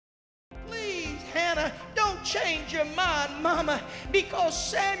change your mind, mama, because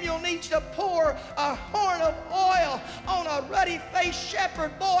Samuel needs to pour a horn of oil on a ruddy-faced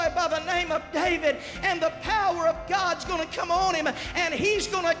shepherd boy by the name of David, and the power of God's going to come on him, and he's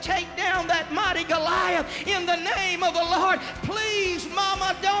going to take down that mighty Goliath in the name of the Lord. Please,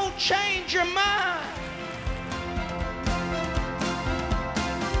 mama, don't change your mind.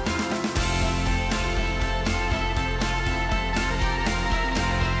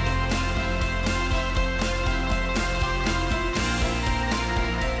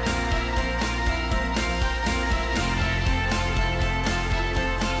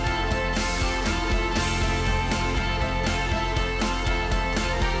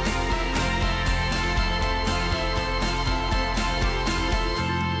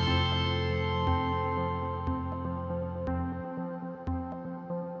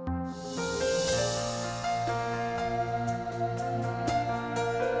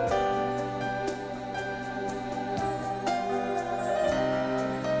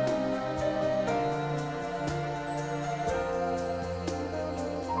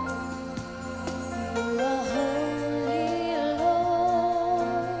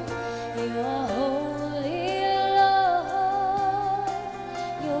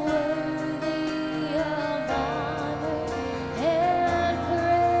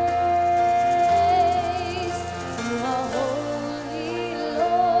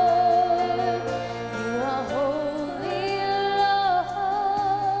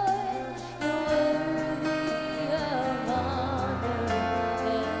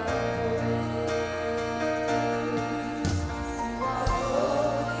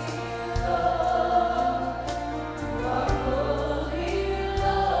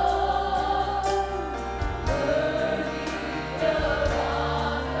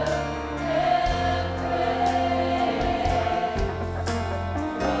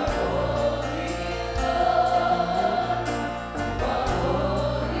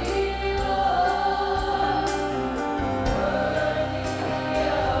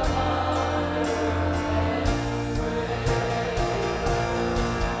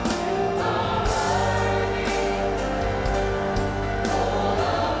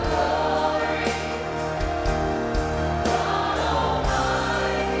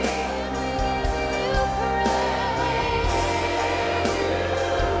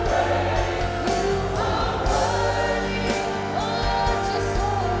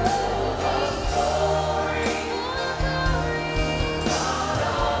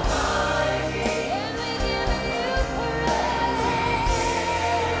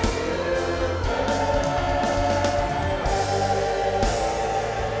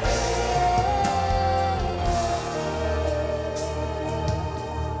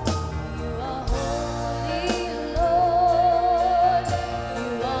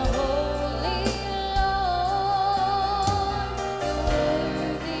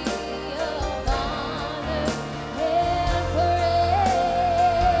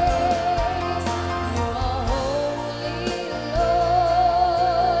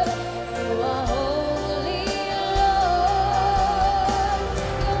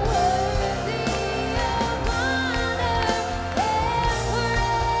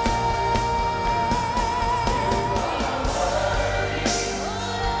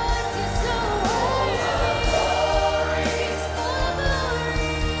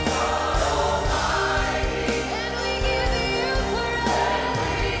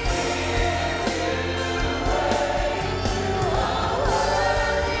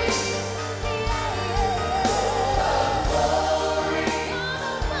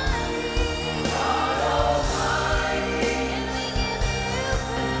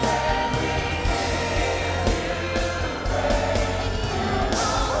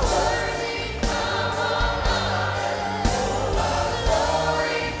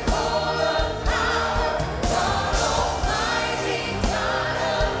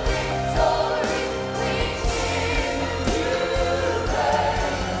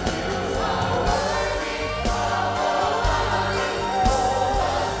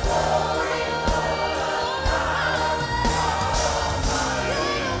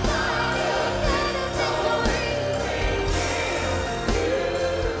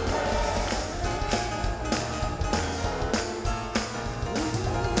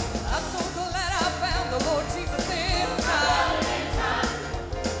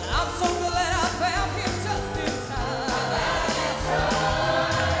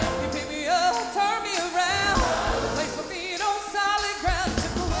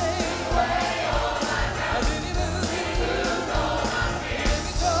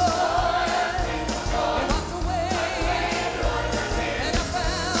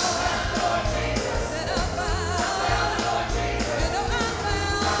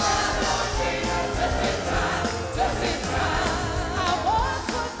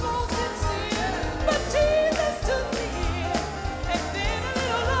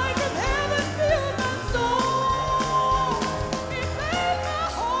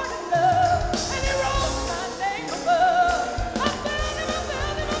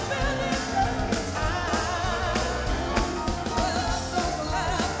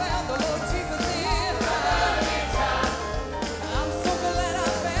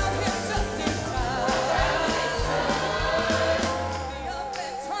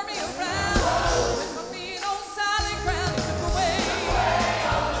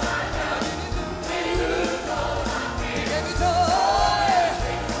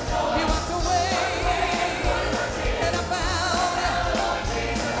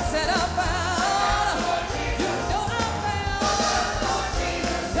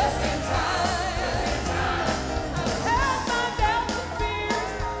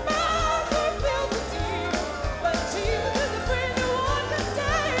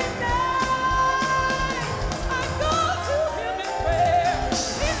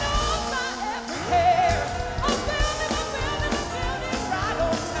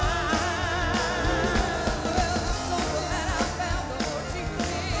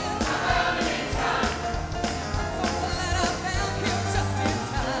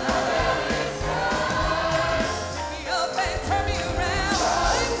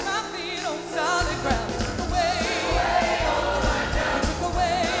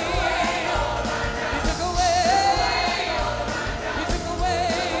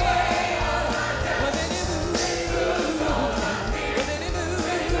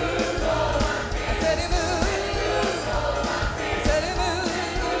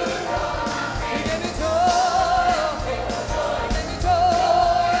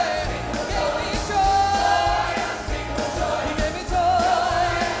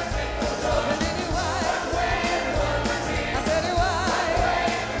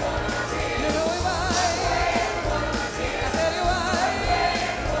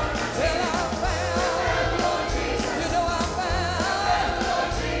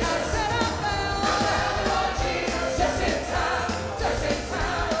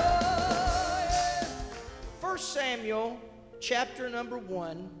 number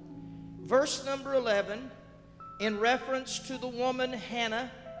 1, verse number 11, in reference to the woman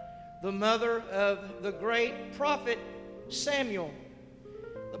Hannah, the mother of the great prophet Samuel.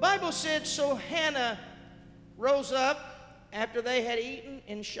 The Bible said, so Hannah rose up after they had eaten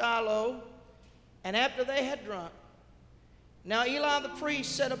in Shiloh, and after they had drunk. Now Eli the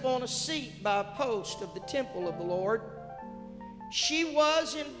priest sat upon a seat by a post of the temple of the Lord. She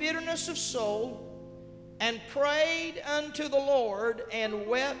was in bitterness of soul, and prayed unto the Lord, and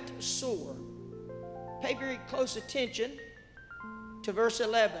wept sore. Pay very close attention to verse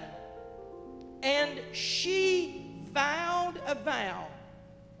 11. And she vowed a vow,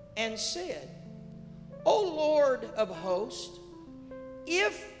 and said, O Lord of hosts,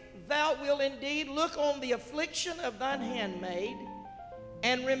 if thou wilt indeed look on the affliction of thine handmaid,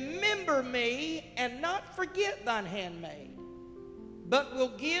 and remember me, and not forget thine handmaid, but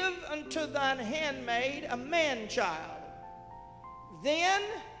will give unto thine handmaid a man-child, then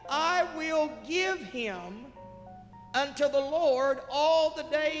I will give him unto the Lord all the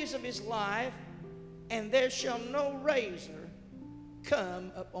days of his life, and there shall no razor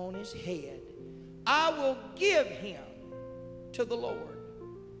come upon his head. I will give him to the Lord.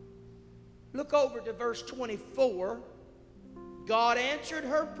 Look over to verse 24. God answered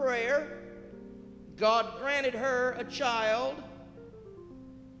her prayer. God granted her a child.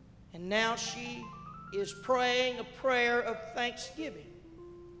 And now she is praying a prayer of thanksgiving.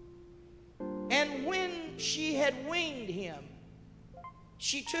 And when she had weaned him,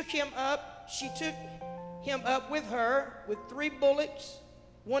 she took him up with her with 3 bullocks,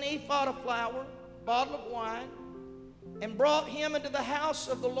 1 ephah of flour, a bottle of wine, and brought him into the house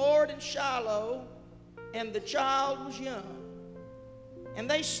of the Lord in Shiloh, and the child was young.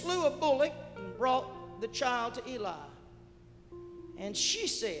 And they slew a bullock and brought the child to Eli. And she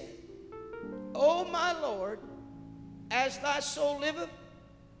said, O my Lord, as thy soul liveth,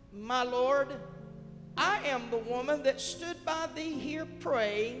 my Lord, I am the woman that stood by thee here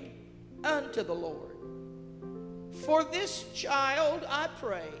praying unto the Lord. For this child I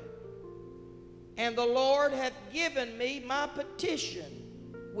pray, and the Lord hath given me my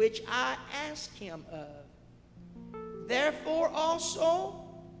petition, which I asked him of. Therefore also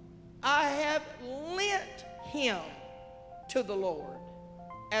I have lent him to the Lord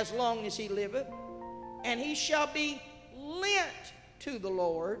as long as he liveth, and he shall be lent to the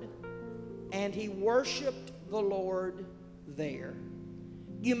Lord. And he worshiped the Lord there.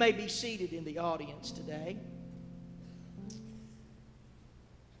 You may be seated in the audience today.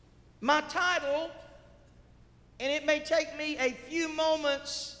 My title, and it may take me a few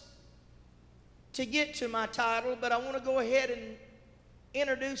moments to get to my title, but I want to go ahead and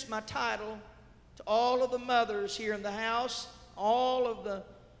introduce my title to all of the mothers here in the house, all of the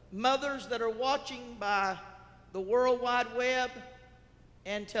mothers that are watching by the World Wide Web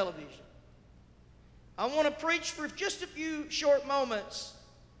and television. I want to preach for just a few short moments.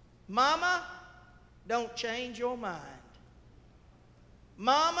 Mama, don't change your mind.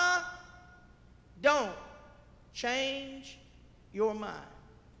 Mama, don't change your mind.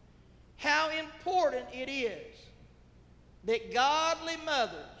 How important it is that godly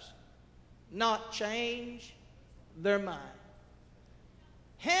mothers not change their mind.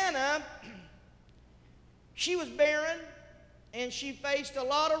 Hannah, she was barren, and she faced a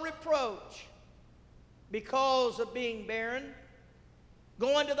lot of reproach because of being barren.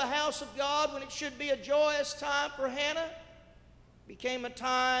 Going to the house of God when it should be a joyous time for Hannah became a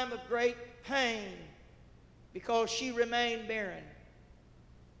time of great pain because she remained barren.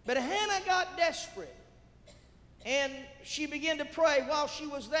 But Hannah got desperate, and she began to pray while she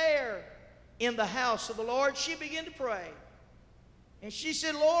was there in the house of the Lord. She began to pray, and she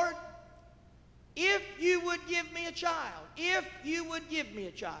said, Lord, if you would give me a child, if you would give me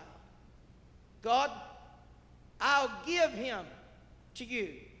a child, God, I'll give him to you.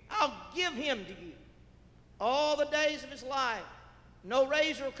 I'll give him to you. All the days of his life, no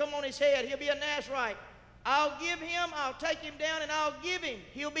razor will come on his head. He'll be a Nazarite. I'll give him, I'll take him down, and I'll give him.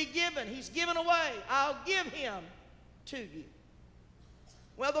 He'll be given. He's given away. I'll give him to you.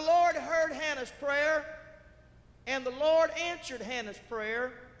 Well, the Lord heard Hannah's prayer, and the Lord answered Hannah's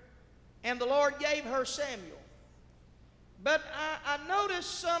prayer, and the Lord gave her Samuel. But I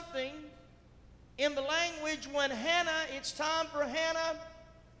noticed something in the language when Hannah, it's time for Hannah.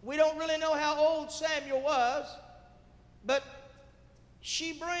 We don't really know how old Samuel was, but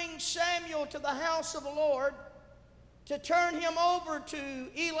she brings Samuel to the house of the Lord to turn him over to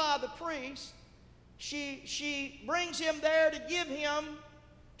Eli the priest. She brings him there to give him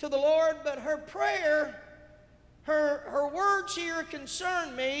to the Lord, but her prayer, her words here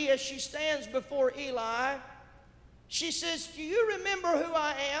concern me as she stands before Eli. She says, do you remember who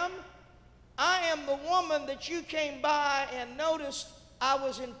I am? I am the woman that you came by and noticed I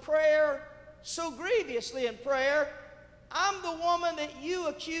was in prayer, so grievously in prayer. I'm the woman that you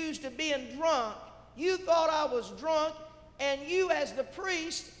accused of being drunk. You thought I was drunk, and you as the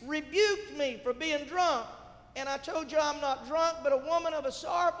priest rebuked me for being drunk. And I told you I'm not drunk, but a woman of a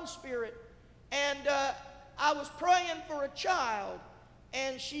sorrowful spirit. And I was praying for a child.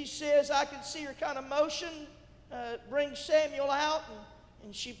 And she says, I could see her kind of motion, bring Samuel out,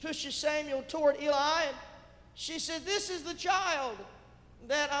 and she pushes Samuel toward Eli. And she said, this is the child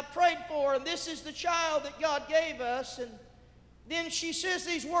that I prayed for, and this is the child that God gave us. And then she says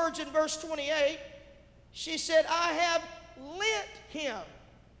these words in verse 28. She said, I have lent him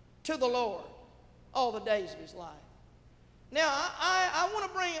to the Lord all the days of his life. Now, I want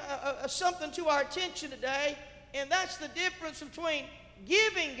to bring something to our attention today, and that's the difference between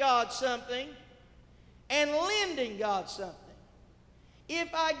giving God something and lending God something. If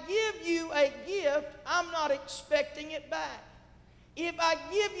I give you a gift, I'm not expecting it back. If I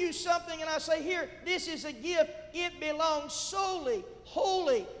give you something and I say, here, this is a gift, it belongs solely,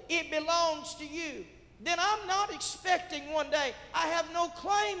 wholly, it belongs to you, then I'm not expecting one day. I have no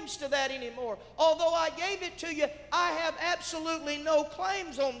claims to that anymore. Although I gave it to you, I have absolutely no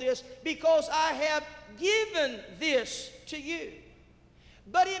claims on this because I have given this to you.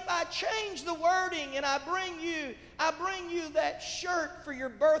 But if I change the wording and I bring you that shirt for your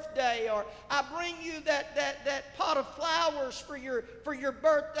birthday, or I bring you that pot of flowers for your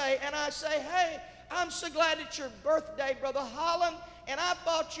birthday, and I say, hey, I'm so glad it's your birthday, Brother Holland, and I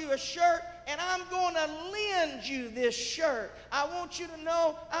bought you a shirt, and I'm going to lend you this shirt. I want you to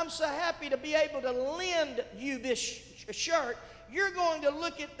know I'm so happy to be able to lend you this shirt. You're going to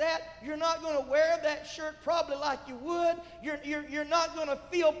look at that. You're not going to wear that shirt probably like you would. You're not going to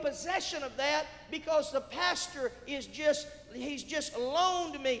feel possession of that because the pastor he's just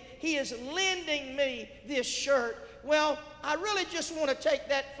loaned me. He is lending me this shirt. Well, I really just want to take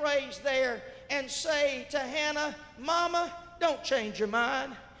that phrase there and say to Hannah, Mama, don't change your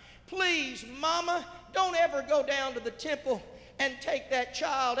mind. Please, Mama, don't ever go down to the temple and take that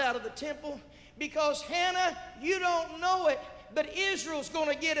child out of the temple, because Hannah, you don't know it, but Israel's going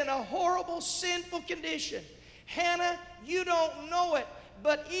to get in a horrible, sinful condition. Hannah, you don't know it,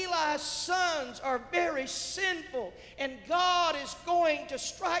 but Eli's sons are very sinful, and God is going to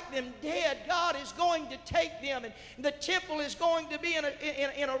strike them dead. God is going to take them, and the temple is going to be in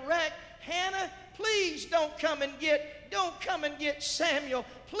a wreck. Hannah, please don't come and get Samuel.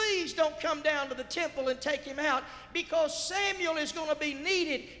 Please don't come down to the temple and take him out, because Samuel is going to be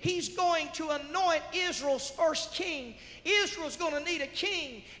needed. He's going to anoint Israel's first king. Israel's going to need a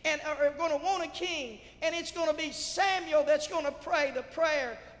king, and are going to want a king, and it's going to be Samuel that's going to pray the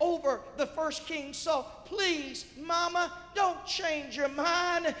prayer over the first king. So please, Mama, don't change your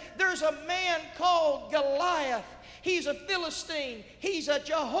mind. There's a man called Goliath. He's a Philistine. He's a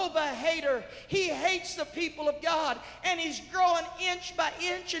Jehovah hater. He hates the people of God, and he's growing inch by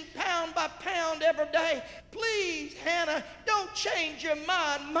inch and pound by pound every day. Please, Hannah, don't change your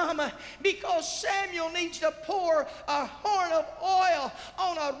mind, Mama, because Samuel needs to pour a horn of oil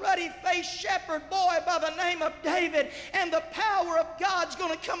on a ruddy-faced shepherd boy by the name of David, and the power of God's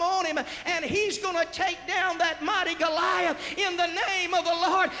going to come on him, and he's going to take down that mighty Goliath in the name of the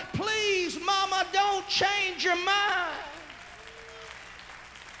Lord. Please, Mama, don't change your mind.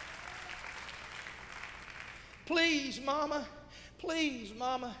 Please, Mama. Please,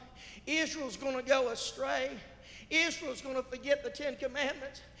 Mama. Israel's going to go astray. Israel's going to forget the 10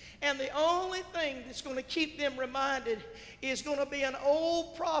 Commandments. And the only thing that's going to keep them reminded is going to be an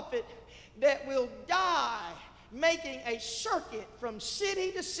old prophet that will die making a circuit from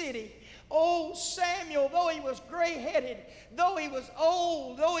city to city. Old Samuel, though he was gray-headed, though he was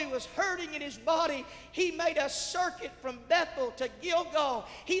old, though he was hurting in his body, he made a circuit from Bethel to Gilgal.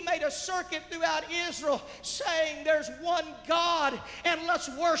 He made a circuit throughout Israel saying there's one God, and let's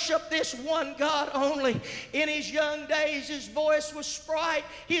worship this one God only. In his young days, his voice was sprite,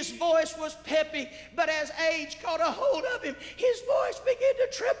 his voice was peppy, but as age caught a hold of him, his voice began to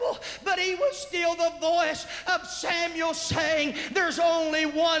tremble, but he was still the voice of Samuel saying, there's only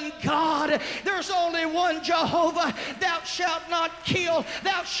one God. There's only one Jehovah. Thou shalt not kill.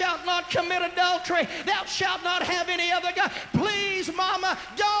 Thou shalt not commit adultery. Thou shalt not have any other God. Please, Mama,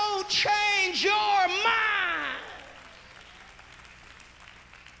 don't change your mind.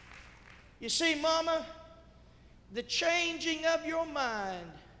 You see, Mama, the changing of your mind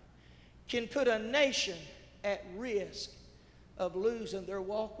can put a nation at risk of losing their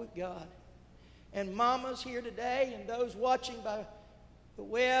walk with God. And mamas here today and those watching by the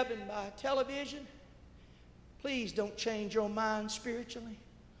web and by television, Please don't change your mind spiritually.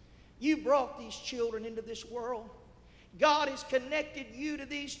 You brought these children into this world. God has connected you to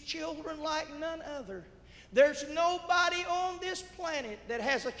these children like none other. There's nobody on this planet that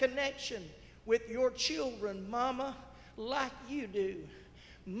has a connection with your children, Mama, like you do.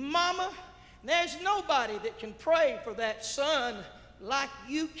 Mama, there's nobody that can pray for that son like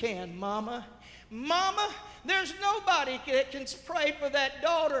you can, Mama. Mama, there's nobody that can pray for that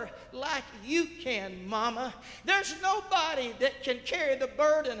daughter like you can, Mama. There's nobody that can carry the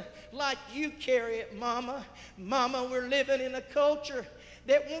burden like you carry it, Mama. Mama, we're living in a culture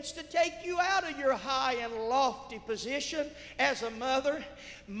that wants to take you out of your high and lofty position as a mother.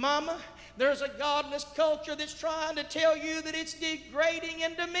 Mama, there's a godless culture that's trying to tell you that it's degrading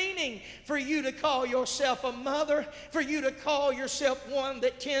and demeaning for you to call yourself a mother, for you to call yourself one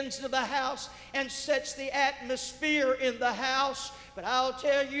that tends to the house and sets the atmosphere in the house. But I'll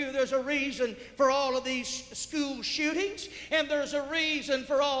tell you, there's a reason for all of these school shootings, and there's a reason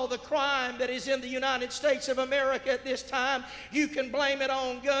for all the crime that is in the United States of America at this time. You can blame it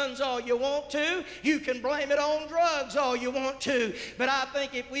on guns all you want to. You can blame it on drugs all you want to. But I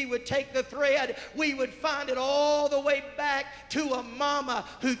think if we would take the thread, we would find it all the way back to a mama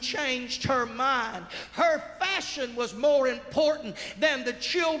who changed her mind. Her fashion was more important than the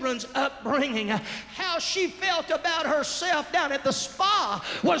children's upbringing. How she felt about herself down at the spa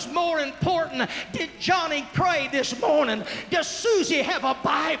was more important. Did Johnny pray this morning? Does Susie have a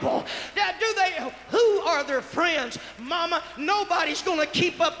Bible? Who are their friends? Mama, nobody's going to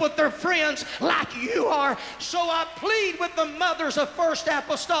keep up with their friends like you are. So I plead with the mothers of First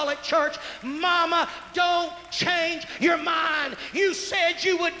Apostolic Church, Mama, don't change your mind. You said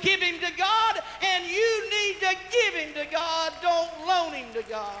you would give him to God, and you need to give him to God. Don't loan him to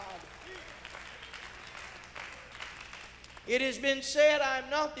God. It has been said, I am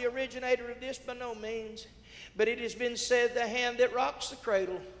not the originator of this by no means, but it has been said, the hand that rocks the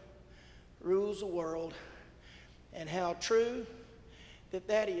cradle rules the world. And how true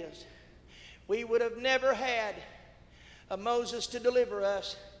that is. We would have never had a Moses to deliver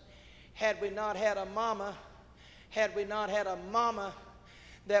us had we not had a mama,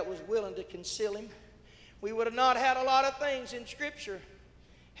 that was willing to conceal him. We would have not had a lot of things in Scripture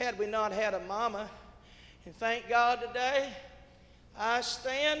had we not had a mama. And thank God today, I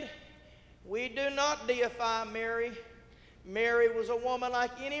stand, we do not deify Mary. Mary was a woman like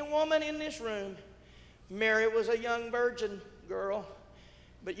any woman in this room. Mary was a young virgin girl.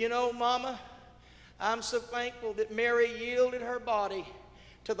 But you know, Mama, I'm so thankful that Mary yielded her body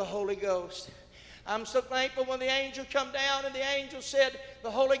to the Holy Ghost. I'm so thankful when the angel come down and the angel said,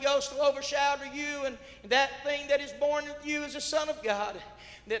 the Holy Ghost will overshadow you, and that thing that is born of you is the Son of God.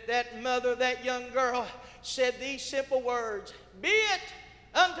 That mother, that young girl, said these simple words, be it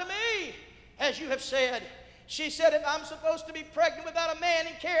unto me as you have said. She said, if I'm supposed to be pregnant without a man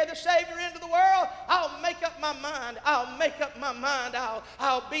and carry the Savior into the world, I'll make up my mind. I'll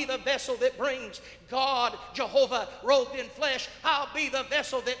be the vessel that brings God, Jehovah, robed in flesh. I'll be the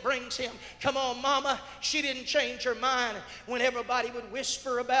vessel that brings him. Come on, Mama. She didn't change her mind when everybody would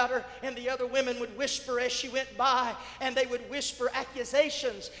whisper about her, and the other women would whisper as she went by, and they would whisper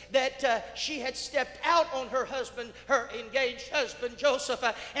accusations that she had stepped out on her husband, her engaged husband, Joseph,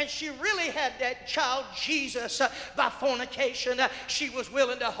 and she really had that child, Jesus, by fornication. She was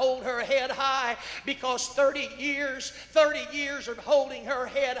willing to hold her head high because 30 years of holding her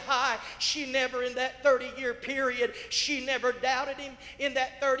head high, she never in that 30-year period, she never doubted him. In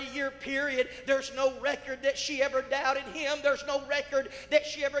that 30-year period, there's no record that she ever doubted him. There's no record that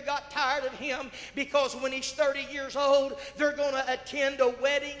she ever got tired of him, because when he's 30 years old, they're going to attend a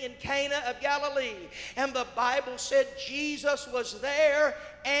wedding in Cana of Galilee. And the Bible said Jesus was there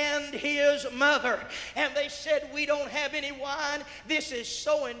and his mother. And they said, we don't have any wine. This is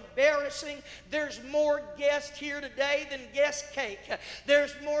so embarrassing. There's more guests here today than guest cake.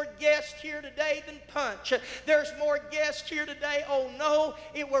 There's more guests here today than punch. There's more guests here today. Oh no,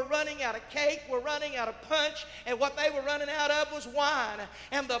 we're running out of cake. We're running out of punch. And what they were running out of was wine.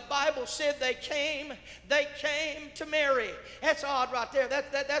 And the Bible said they came to Mary. That's odd right there.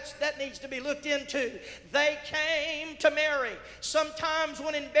 That needs to be looked into. They came to Mary. Sometimes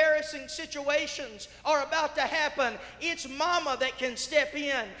when embarrassing situations are about to happen, it's Mama that can step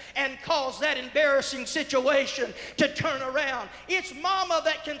in and cause that embarrassing situation to turn around. It's Mama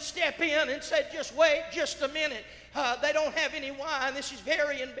that can step in and say, just wait just a minute. They don't have any wine. This is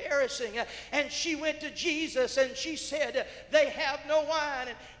very embarrassing. And she went to Jesus and she said, they have no wine.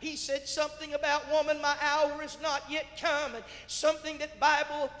 And he said something about, woman, my hour is not yet come. And something that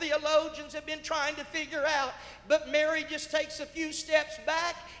Bible theologians have been trying to figure out. But Mary just takes a few steps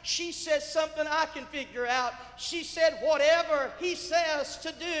back. She says something I can figure out. she said, whatever he says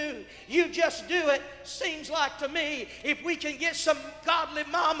to do, you just do it. Seems like to me, if we can get some godly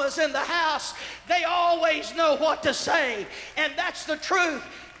mamas in the house, they always know what to say. And that's the truth.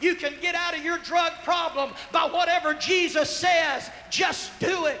 You can get out of your drug problem by whatever Jesus says. Just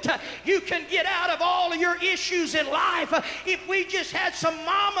do it. You can get out of all of your issues in life if we just had some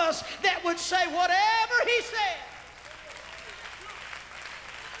mamas that would say whatever he said.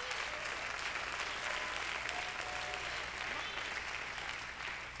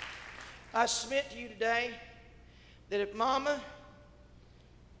 I submit to you today that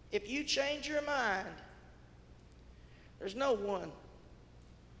if you change your mind, there's no one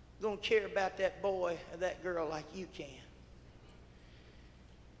going to care about that boy or that girl like you can.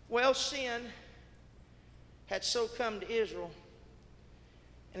 Well, sin had so come to Israel.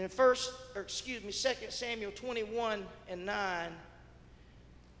 And in 2 Samuel 21 and 9,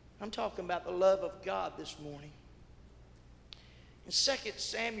 I'm talking about the love of God this morning. In 2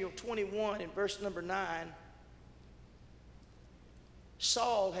 Samuel 21 and verse number 9,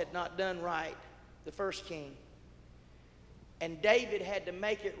 Saul had not done right, the first king. And David had to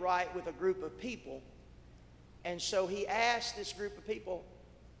make it right with a group of people. And so he asked this group of people,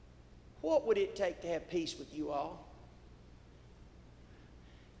 what would it take to have peace with you all?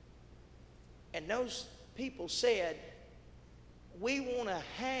 And those people said, we want to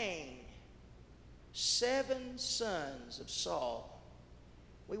hang 7 sons of Saul.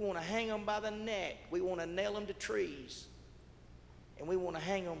 We want to hang them by the neck. We want to nail them to trees. And we want to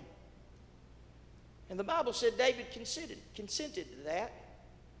hang them. And the Bible said David consented to that.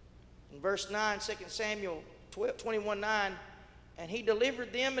 In verse 9, 2 Samuel 21:9, and he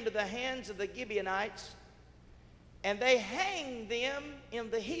delivered them into the hands of the Gibeonites, and they hanged them in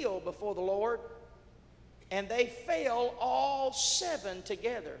the hill before the Lord, and they fell all 7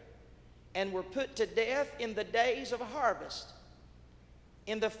 together, and were put to death in the days of harvest,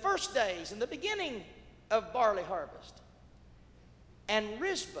 in the first days, in the beginning of barley harvest. And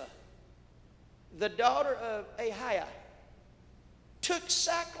Rizpah, the daughter of Ahiah, took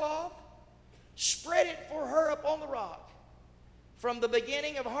sackcloth, spread it for her upon the rock, from the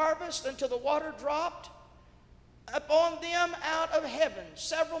beginning of harvest until the water dropped upon them out of heaven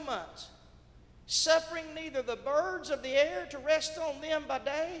several months, suffering neither the birds of the air to rest on them by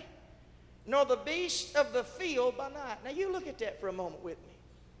day, nor the beasts of the field by night. Now you look at that for a moment with me.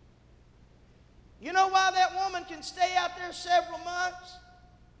 You know why that woman can stay out there several months,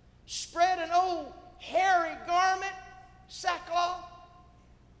 spread an old hairy garment, sackcloth,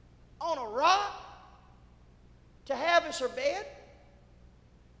 on a rock to have as her bed,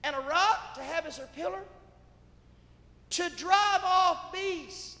 and a rock to have as her pillar? To drive off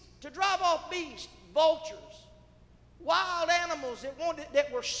beasts, vultures, wild animals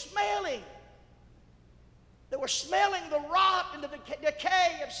that were smelling the rot and the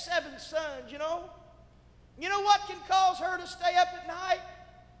decay of 7 sons, you know? You know what can cause her to stay up at night,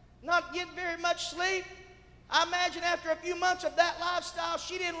 not get very much sleep? I imagine after a few months of that lifestyle,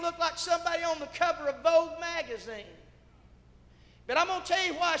 she didn't look like somebody on the cover of Vogue magazine. But I'm going to tell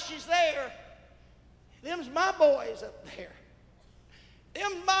you why she's there. Them's my boys up there.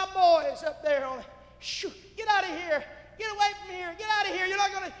 Them's my boys up there. Shoo, get out of here. Get away from here. Get out of here. You're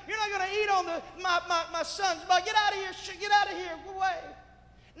not gonna eat on my son's body. Get out of here. Get out of here. Go away.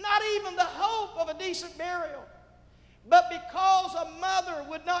 Not even the hope of a decent burial. But because a mother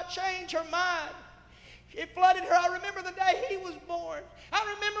would not change her mind, it flooded her. I remember the day he was born.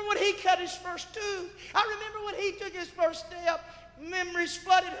 I remember when he cut his first tooth. I remember when he took his first step. Memories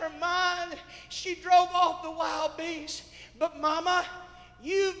flooded her mind. She drove off the wild beast. But Mama,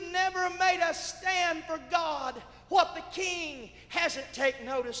 you've never made a stand for God what the king hasn't taken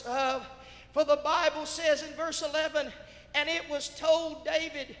notice of. For the Bible says in verse 11, and it was told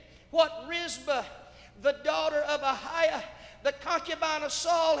David what Rizpah, the daughter of Ahiah, the concubine of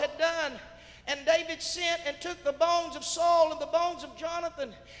Saul, had done. And David sent and took the bones of Saul and the bones of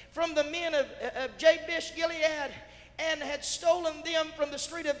Jonathan from the men of Jabesh Gilead, and had stolen them from the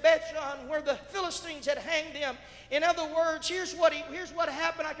street of Bethshan, where the Philistines had hanged them. In other words, here's what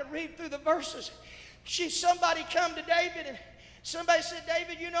happened. I could read through the verses. Somebody come to David, and somebody said,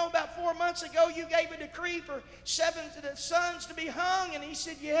 David, you know, about 4 months ago you gave a decree for 7 sons to be hung. And he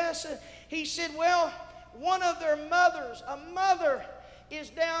said, yes. And he said, well, one of their mothers, a mother, is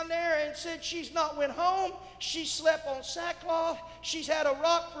down there and said she's not went home. She slept on sackcloth. She's had a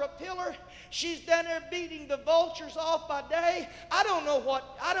rock for a pillar. She's down there beating the vultures off by day. I don't know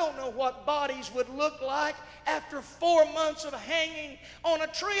what bodies would look like after 4 months of hanging on a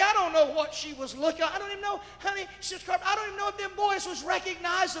tree. I don't know what she was looking like. I don't even know, honey, Sister Carpenter, I don't even know if them boys was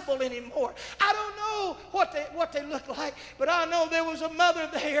recognizable anymore. I don't know what they look like, but I know there was a mother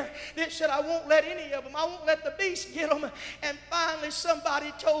there that said, I won't let any of them. I won't let the beast get them. And finally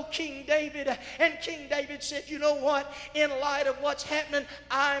somebody told King David, and King David said, you know what? In light of what's happening,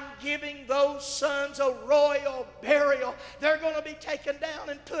 I'm giving those sons a royal burial. They're going to be taken down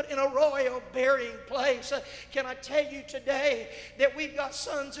and put in a royal burying place. Can I tell you today that we've got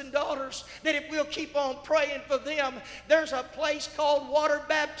sons and daughters that if we'll keep on praying for them, there's a place called water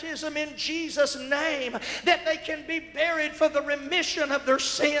baptism in Jesus' name that they can be buried for the remission of their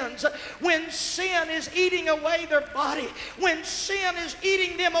sins. When sin is eating away their body, when sin is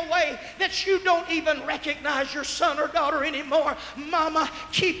eating them away that you don't even recognize your son or daughter anymore, mama,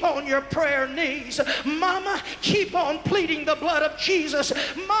 keep on your prayer knees. Mama, keep on pleading the blood of Jesus.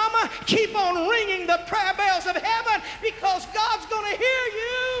 Mama, keep on ringing the prayer bells of heaven, because God's going to hear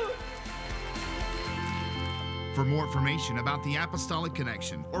you. For more information about the Apostolic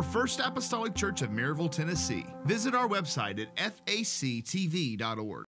Connection or First Apostolic Church of Maryville, Tennessee, visit our website at factv.org.